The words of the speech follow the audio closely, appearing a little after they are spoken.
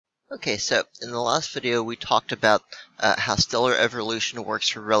Okay, so in the last video we talked about how stellar evolution works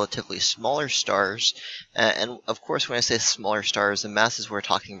for relatively smaller stars, and of course when I say smaller stars, the masses we're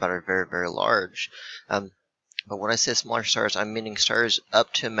talking about are very, very large. But when I say smaller stars, I'm meaning stars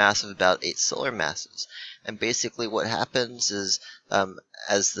up to a mass of about 8 solar masses. And basically what happens is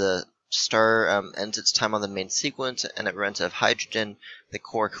as the star ends its time on the main sequence and it runs out of hydrogen, the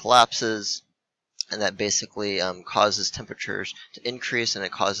core collapses, and that basically causes temperatures to increase, and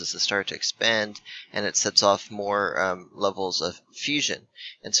it causes the star to expand, and it sets off more levels of fusion.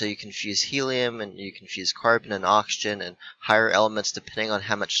 And so you can fuse helium, and you can fuse carbon and oxygen and higher elements depending on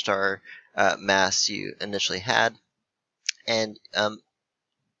how much star mass you initially had. And the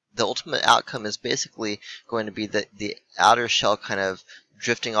ultimate outcome is basically going to be that the outer shell kind of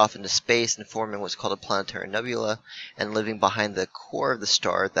drifting off into space and forming what's called a planetary nebula, and living behind the core of the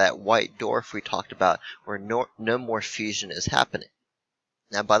star, that white dwarf we talked about, where no more fusion is happening.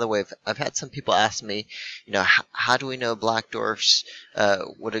 Now, by the way, I've had some people ask me, how do we know black dwarfs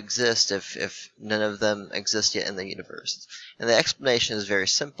would exist if none of them exist yet in the universe? And the explanation is very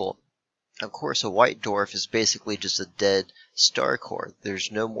simple. Of course, a white dwarf is basically just a dead star core.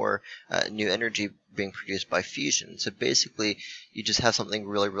 There's no more new energy being produced by fusion. So basically, you just have something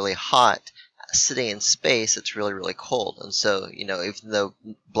really, really hot sitting in space that's really, really cold. And so, even though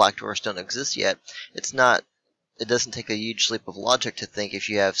black dwarfs don't exist yet, it doesn't take a huge leap of logic to think if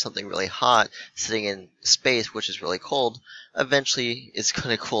you have something really hot sitting in space, which is really cold, eventually it's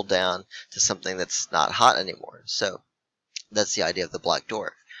going to cool down to something that's not hot anymore. So that's the idea of the black dwarf.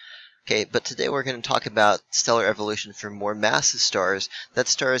 Okay, but today we're going to talk about stellar evolution for more massive stars.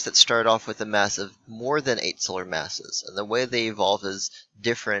 That's stars that start off with a mass of more than 8 solar masses. And the way they evolve is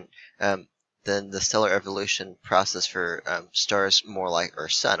different than the stellar evolution process for stars more like our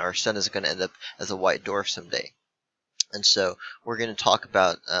sun. Our sun is going to end up as a white dwarf someday. And so we're going to talk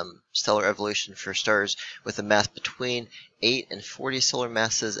about stellar evolution for stars with a mass between 8 and 40 solar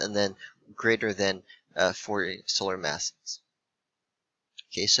masses, and then greater than 40 solar masses.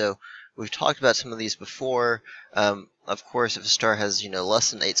 Okay, so we've talked about some of these before. Of course, if a star has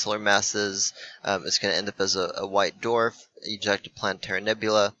less than 8 solar masses, it's going to end up as a white dwarf, eject a planetary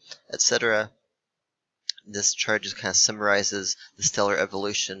nebula, etc. This chart just kind of summarizes the stellar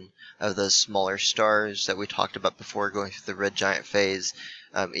evolution of those smaller stars that we talked about before, going through the red giant phase,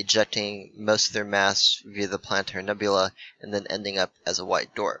 ejecting most of their mass via the planetary nebula, and then ending up as a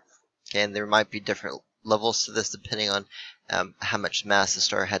white dwarf. Okay, and there might be different levels to this depending on how much mass the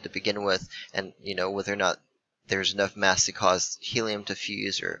star had to begin with, and whether or not there's enough mass to cause helium to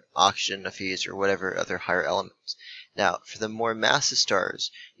fuse or oxygen to fuse or whatever other higher elements. Now, for the more massive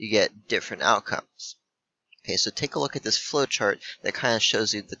stars, you get different outcomes. Okay, so take a look at this flow chart that kind of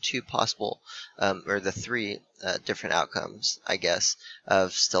shows you the two possible, or the three different outcomes, I guess,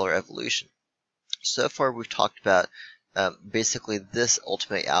 of stellar evolution. So far, we've talked about basically this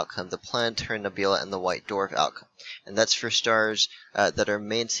ultimate outcome, the planetary nebula and the white dwarf outcome. And that's for stars that are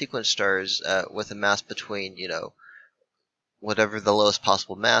main sequence stars with a mass between, whatever the lowest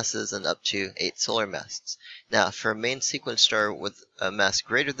possible mass is and up to 8 solar masses. Now, for a main sequence star with a mass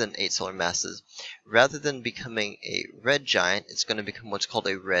greater than 8 solar masses, rather than becoming a red giant, it's going to become what's called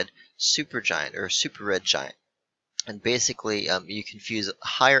a red supergiant or a super red giant. And basically, you can fuse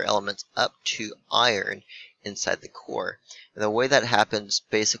higher elements up to iron inside the core. And the way that happens,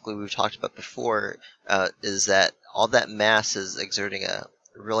 basically, we've talked about before, is that all that mass is exerting a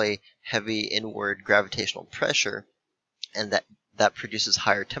really heavy inward gravitational pressure, and that produces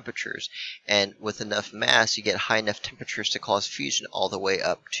higher temperatures. And with enough mass, you get high enough temperatures to cause fusion all the way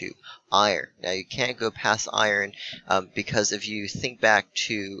up to iron. Now, you can't go past iron because if you think back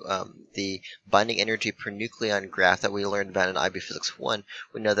to the binding energy per nucleon graph that we learned about in IB Physics 1,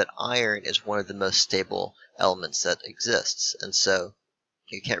 we know that iron is one of the most stable elements that exists. And so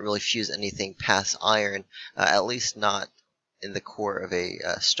you can't really fuse anything past iron, at least not in the core of a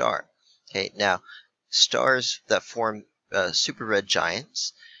star. Okay, now, stars that form super red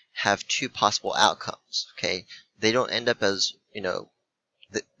giants have two possible outcomes. Okay, they don't end up as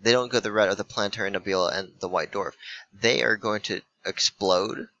they don't go the route of the planetary nebula and the white dwarf. They are going to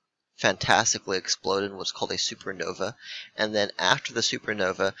explode, fantastically explode in what's called a supernova, and then after the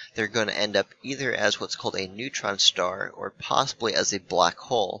supernova, they're going to end up either as what's called a neutron star or possibly as a black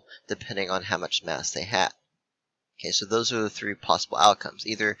hole, depending on how much mass they have. Okay, so those are the three possible outcomes: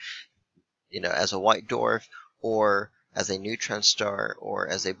 either as a white dwarf, or as a neutron star, or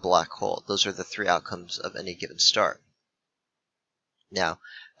as a black hole. Those are the three outcomes of any given star. Now,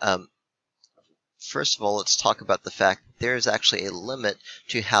 first of all, let's talk about the fact that there is actually a limit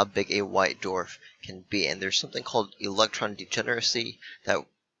to how big a white dwarf can be. And there's something called electron degeneracy that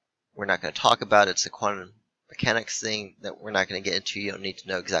we're not going to talk about. It's a quantum mechanics thing that we're not going to get into. You don't need to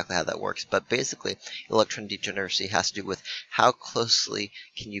know exactly how that works. But basically, electron degeneracy has to do with how closely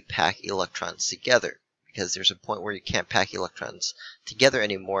can you pack electrons together. Because there's a point where you can't pack electrons together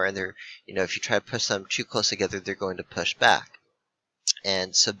anymore, and they're, if you try to push them too close together, they're going to push back.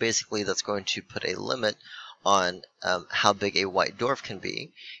 And so basically, that's going to put a limit on how big a white dwarf can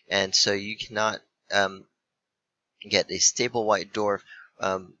be. And so you cannot get a stable white dwarf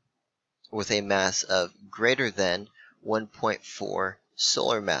with a mass of greater than 1.4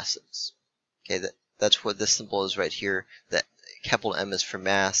 solar masses. Okay, that's what this symbol is right here. That capital M is for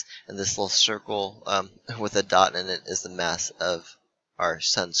mass, and this little circle with a dot in it is the mass of our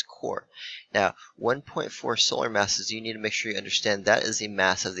sun's core. Now, 1.4 solar masses, you need to make sure you understand that is the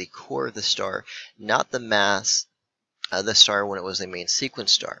mass of the core of the star, not the mass of the star when it was a main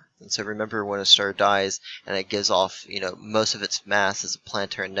sequence star. And so remember, when a star dies and it gives off, most of its mass as a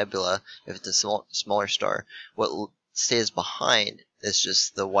planetary nebula, if it's a smaller star, what stays behind is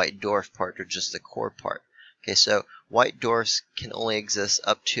just the white dwarf part, or just the core part. Okay, so white dwarfs can only exist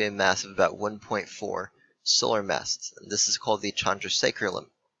up to a mass of about 1.4 solar masses. And this is called the Chandrasekhar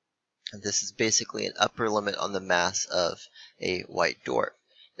limit. And this is basically an upper limit on the mass of a white dwarf.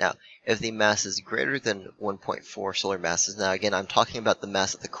 Now, if the mass is greater than 1.4 solar masses, now again, I'm talking about the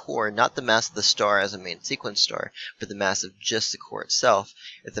mass of the core, not the mass of the star as a main sequence star, but the mass of just the core itself.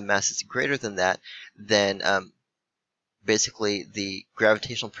 If the mass is greater than that, then basically the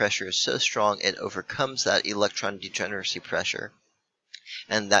gravitational pressure is so strong it overcomes that electron degeneracy pressure,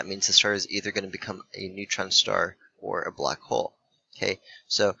 and that means the star is either going to become a neutron star or a black hole. Okay,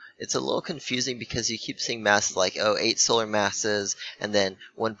 so it's a little confusing because you keep seeing masses like 8 solar masses and then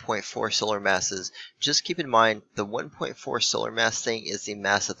 1.4 solar masses. Just keep in mind the 1.4 solar mass thing is the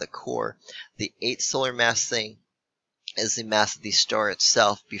mass of the core. The 8 solar mass thing is the mass of the star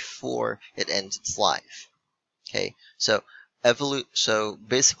itself before it ends its life. Okay, so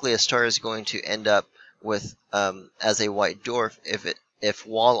basically a star is going to end up with as a white dwarf if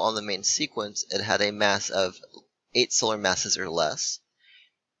while on the main sequence it had a mass of 8 solar masses or less,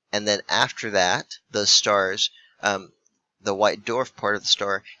 and then after that those stars, the white dwarf part of the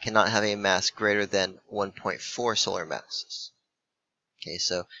star cannot have a mass greater than 1.4 solar masses. Okay,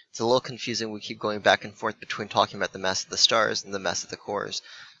 so it's a little confusing. We keep going back and forth between talking about the mass of the stars and the mass of the cores.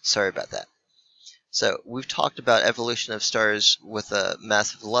 Sorry about that. So we've talked about evolution of stars with a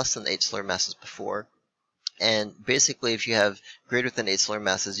mass of less than 8 solar masses before. And basically, if you have greater than 8 solar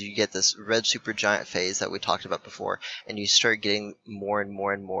masses, you get this red supergiant phase that we talked about before, and you start getting more and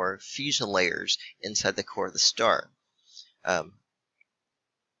more and more fusion layers inside the core of the star,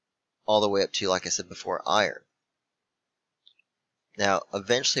 all the way up to, like I said before, iron. Now,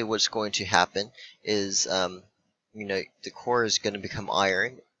 eventually what's going to happen is, the core is going to become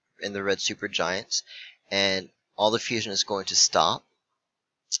iron in the red supergiants, and all the fusion is going to stop,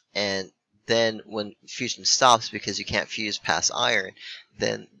 and then when fusion stops, because you can't fuse past iron,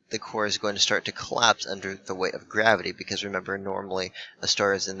 then the core is going to start to collapse under the weight of gravity, because remember, normally a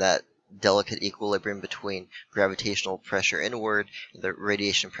star is in that delicate equilibrium between gravitational pressure inward and the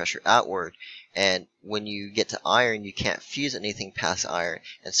radiation pressure outward, and when you get to iron, you can't fuse anything past iron,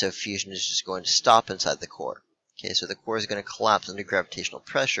 and so fusion is just going to stop inside the core. Okay, so the core is going to collapse under gravitational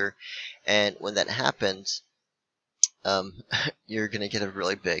pressure, and when that happens, you're going to get a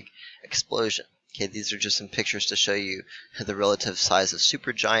really big explosion. Okay, these are just some pictures to show you the relative size of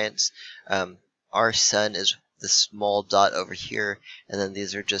supergiants. Our sun is this small dot over here, and then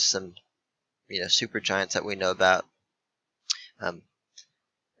these are just some, supergiants that we know about. And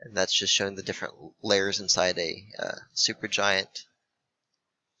that's just showing the different layers inside a supergiant.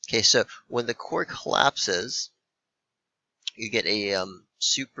 Okay, so when the core collapses, you get a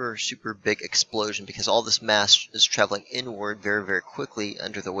super big explosion, because all this mass is traveling inward very, very quickly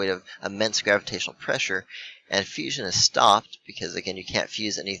under the weight of immense gravitational pressure, and fusion is stopped because, again, you can't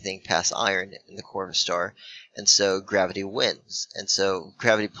fuse anything past iron in the core of a star, and so gravity wins. And so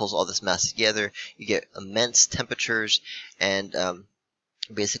gravity pulls all this mass together, you get immense temperatures, and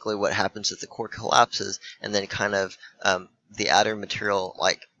basically what happens is the core collapses, and then kind of the outer material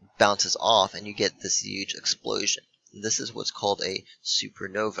bounces off, and you get this huge explosion. This is what's called a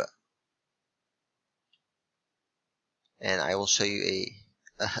supernova. And I will show you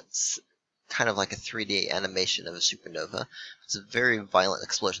a kind of like a 3D animation of a supernova. It's a very violent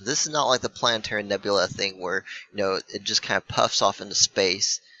explosion. This is not like the planetary nebula thing where, it just kind of puffs off into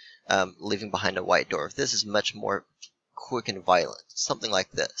space, leaving behind a white dwarf. This is much more quick and violent. Something like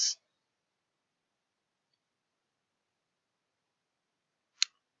this.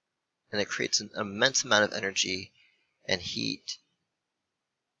 And it creates an immense amount of energy and heat.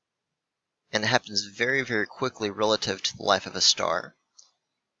 and it happens very, very quickly relative to the life of a star.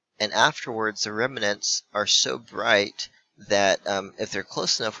 And afterwards, the remnants are so bright that if they're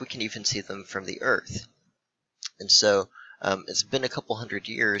close enough, we can even see them from the Earth. And so it's been a couple hundred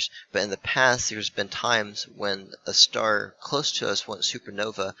years, but in the past, there's been times when a star close to us went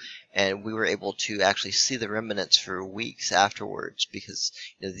supernova, and we were able to actually see the remnants for weeks afterwards because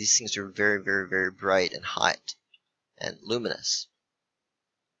these things are very, very, very bright and hot and luminous.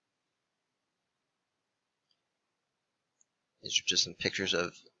 These are just some pictures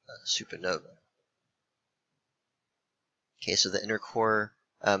of supernova. Okay, so the inner core,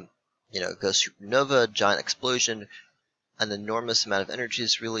 goes supernova, giant explosion, an enormous amount of energy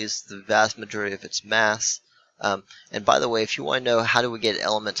is released, the vast majority of its mass. And by the way, if you want to know how do we get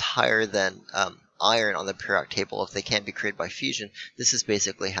elements higher than iron on the periodic table if they can't be created by fusion, this is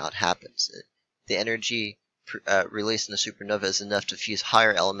basically how it happens. The energy released in the supernova is enough to fuse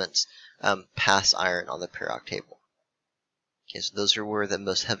higher elements past iron on the periodic table. Okay, so those are where the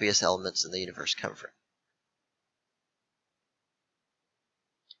most heaviest elements in the universe come from.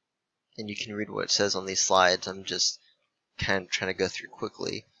 And you can read what it says on these slides. I'm just kind of trying to go through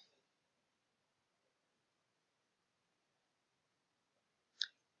quickly.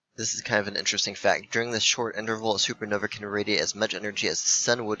 This is kind of an interesting fact. During this short interval, a supernova can radiate as much energy as the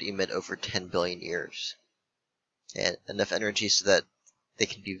sun would emit over 10 billion years. And enough energy so that they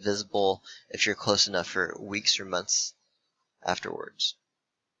can be visible if you're close enough for weeks or months afterwards.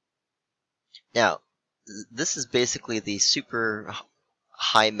 Now, this is basically the super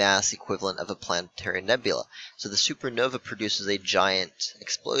high mass equivalent of a planetary nebula. So the supernova produces a giant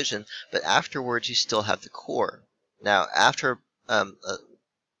explosion, but afterwards you still have the core. Now, after a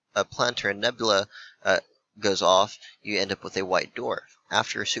planetary nebula goes off, you end up with a white dwarf.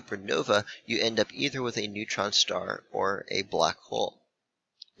 After a supernova, you end up either with a neutron star or a black hole.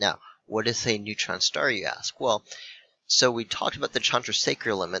 Now, what is a neutron star, you ask? Well, so we talked about the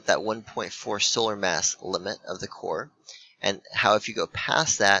Chandrasekhar limit, that 1.4 solar mass limit of the core, and how if you go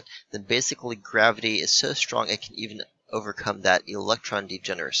past that, then basically gravity is so strong it can even overcome that electron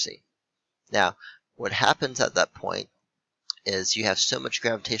degeneracy. Now, what happens at that point is you have so much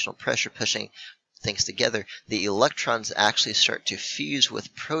gravitational pressure pushing things together, the electrons actually start to fuse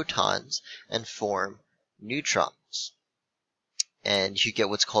with protons and form neutrons. And you get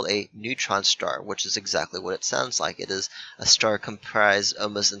what's called a neutron star, which is exactly what it sounds like. It is a star comprised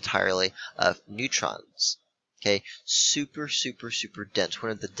almost entirely of neutrons. Okay, super, super, super dense.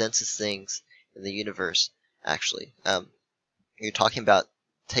 One of the densest things in the universe, actually. You're talking about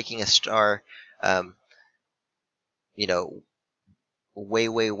taking a star, way,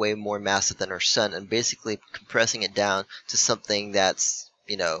 way, way more massive than our sun, and basically compressing it down to something that's,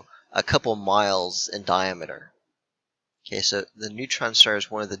 a couple miles in diameter. Okay, so the neutron star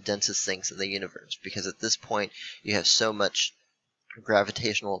is one of the densest things in the universe, because at this point you have so much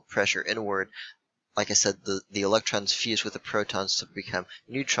gravitational pressure inward. Like I said, the electrons fuse with the protons to become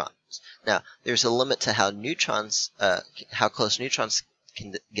neutrons. Now, there's a limit to how close neutrons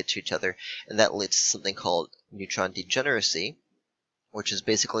can get to each other, and that leads to something called neutron degeneracy, which is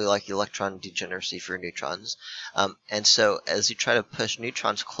basically like electron degeneracy for neutrons. And so as you try to push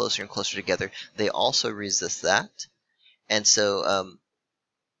neutrons closer and closer together, they also resist that. And so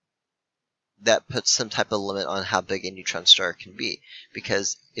that puts some type of limit on how big a neutron star can be.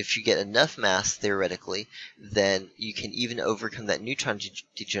 Because if you get enough mass, theoretically, then you can even overcome that neutron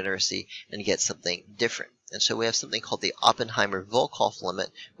degeneracy and get something different. And so we have something called the Oppenheimer-Volkoff limit,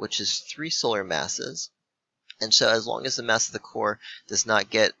 which is 3 solar masses. And so as long as the mass of the core does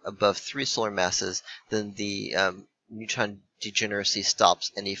not get above 3 solar masses, then the neutron degeneracy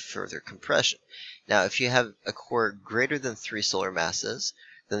stops any further compression. Now, if you have a core greater than 3 solar masses,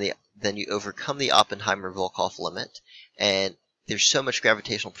 then you overcome the Oppenheimer-Volkoff limit, and there's so much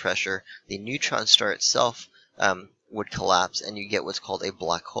gravitational pressure, the neutron star itself would collapse, and you get what's called a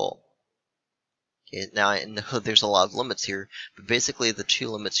black hole. Okay, now I know there's a lot of limits here, but basically the 2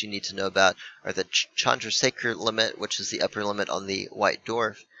 limits you need to know about are the Chandrasekhar limit, which is the upper limit on the white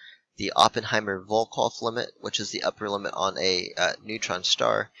dwarf, the Oppenheimer-Volkoff limit, which is the upper limit on a neutron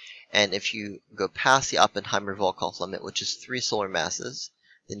star, and if you go past the Oppenheimer-Volkoff limit, which is 3 solar masses,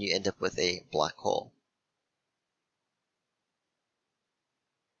 then you end up with a black hole.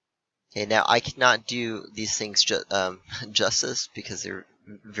 Okay, now I cannot do these things justice because they're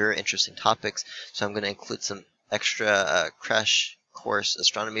very interesting topics, so I'm going to include some extra crash course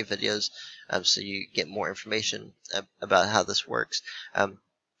astronomy videos so you get more information about how this works.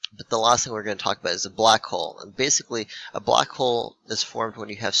 But the last thing we're going to talk about is a black hole. And basically, a black hole is formed when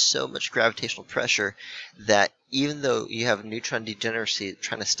you have so much gravitational pressure that even though you have neutron degeneracy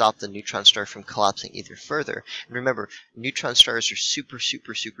trying to stop the neutron star from collapsing either further, and remember, neutron stars are super,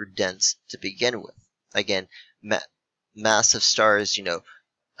 super, super dense to begin with. Again, massive stars,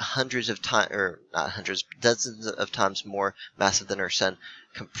 hundreds of times, or not hundreds, dozens of times more massive than our sun,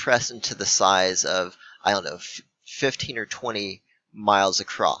 compressed into the size of, I don't know, 15 or 20 miles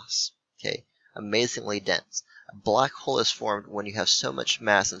across. Okay, amazingly dense. A black hole is formed when you have so much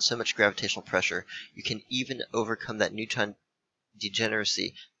mass and so much gravitational pressure, you can even overcome that neutron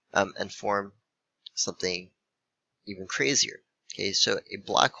degeneracy and form something even crazier. Okay, so a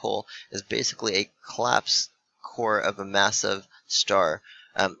black hole is basically a collapsed core of a massive star,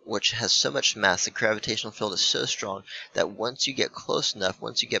 which has so much mass, the gravitational field is so strong that once you get close enough,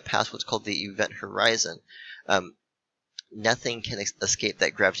 once you get past what's called the event horizon, nothing can escape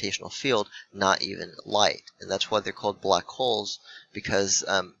that gravitational field, not even light. And that's why they're called black holes, because,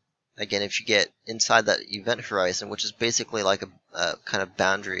 again, if you get inside that event horizon, which is basically like a kind of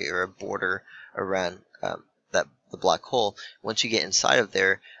boundary or a border around the black hole, once you get inside of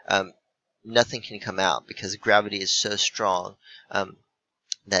there, nothing can come out because gravity is so strong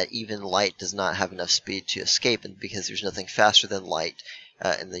that even light does not have enough speed to escape, and because there's nothing faster than light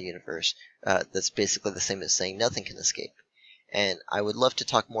in the universe, that's basically the same as saying nothing can escape. And I would love to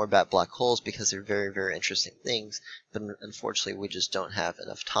talk more about black holes because they're very, very interesting things, but unfortunately we just don't have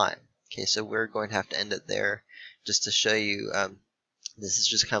enough time. Okay, so we're going to have to end it there just to show you, this is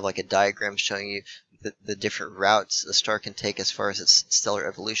just kind of like a diagram showing you the different routes a star can take as far as its stellar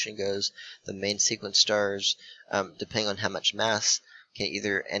evolution goes. The main sequence stars, depending on how much mass, can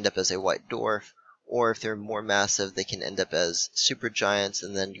either end up as a white dwarf, or if they're more massive, they can end up as supergiants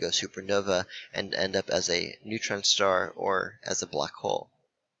and then go supernova and end up as a neutron star or as a black hole.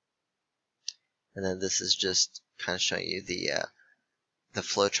 And then this is just kind of showing you the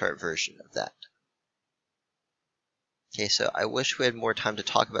flowchart version of that. Okay, so I wish we had more time to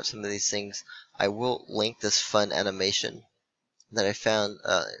talk about some of these things. I will link this fun animation that I found,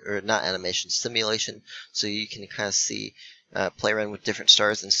 or not animation, simulation, so you can kind of see, play around with different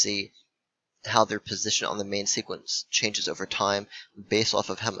stars and see how their position on the main sequence changes over time based off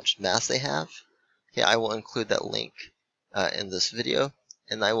of how much mass they have. Okay, I will include that link in this video,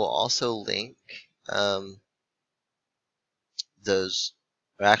 and I will also link those,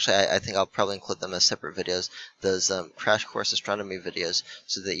 or actually I think I'll probably include them as separate videos, those crash course astronomy videos,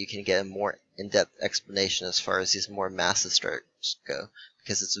 so that you can get a more in-depth explanation as far as these more massive stars go,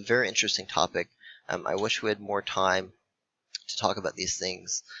 because it's a very interesting topic. I wish we had more time to talk about these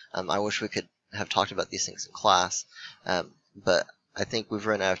things. I wish we could have talked about these things in class, but I think we've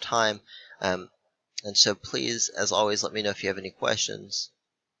run out of time, and so please, as always, let me know if you have any questions.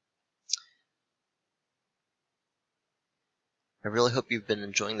 I really hope you've been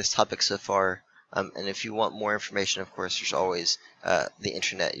enjoying this topic so far, and if you want more information, of course, there's always the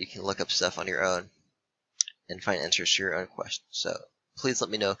internet. You can look up stuff on your own and find answers to your own questions. So please let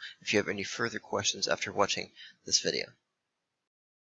me know if you have any further questions after watching this video.